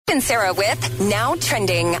And Sarah with Now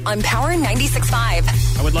Trending on Power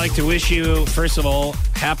 96.5. I would like to wish you, first of all,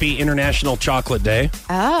 happy International Chocolate Day.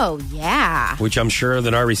 Oh, yeah. Which I'm sure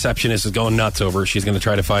that our receptionist is going nuts over. She's going to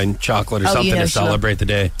try to find chocolate or something to celebrate the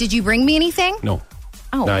day. Did you bring me anything? No.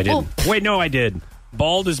 Oh, no, I didn't. Wait, no, I did.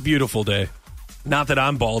 Bald is Beautiful Day. Not that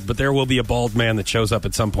I'm bald, but there will be a bald man that shows up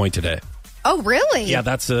at some point today. Oh, really? Yeah,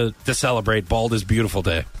 that's to celebrate Bald is Beautiful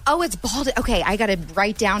Day. Oh, it's bald. Okay, I got to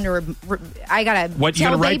write down I got to What, you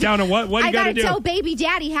got to write down? What you got to do? I got to tell baby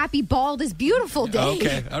daddy happy Bald is Beautiful Day.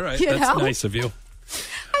 Okay, all right. That's nice of you.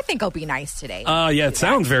 I think I'll be nice today. Yeah, it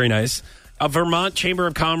sounds very nice. Vermont Chamber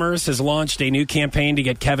of Commerce has launched a new campaign to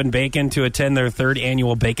get Kevin Bacon to attend their 3rd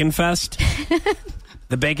annual Bacon Fest.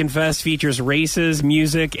 The Bacon Fest features races,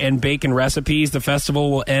 music, and bacon recipes. The festival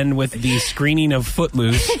will end with the screening of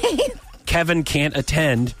Footloose. Kevin can't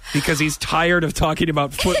attend because he's tired of talking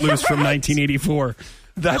about Footloose from 1984.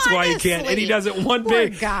 That's why he can't. And he doesn't want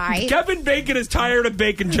bacon. Guy. Kevin Bacon is tired of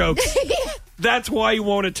bacon jokes. That's why he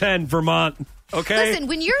won't attend Vermont. Okay? Listen,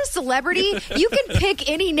 when you're a celebrity, you can pick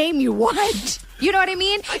any name you want. You know what I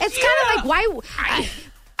mean? It's kind of like why...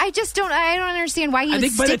 I don't understand why he would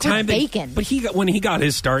stick with bacon. But when he got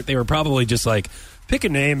his start, they were probably just like, pick a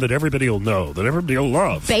name that everybody will know, that everybody will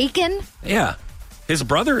love. Bacon? Yeah. His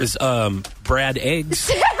brother is Brad Eggs.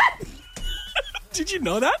 Did you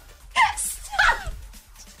know that?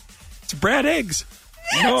 It's Brad Eggs.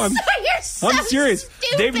 No, I'm serious.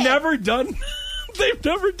 Stupid. They've never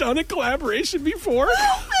done a collaboration before.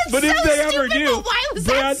 But if they ever do, why was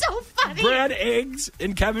that so funny? Brad Eggs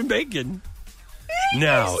and Kevin Bacon.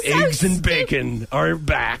 Now, Eggs and Bacon are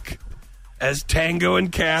back as Tango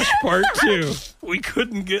and Cash Part 2. We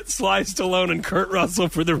couldn't get Sly Stallone and Kurt Russell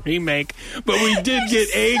for the remake, but we did get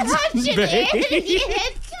Eggs and Bacon.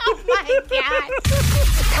 Oh, my God.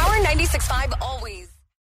 Power 96.5 always.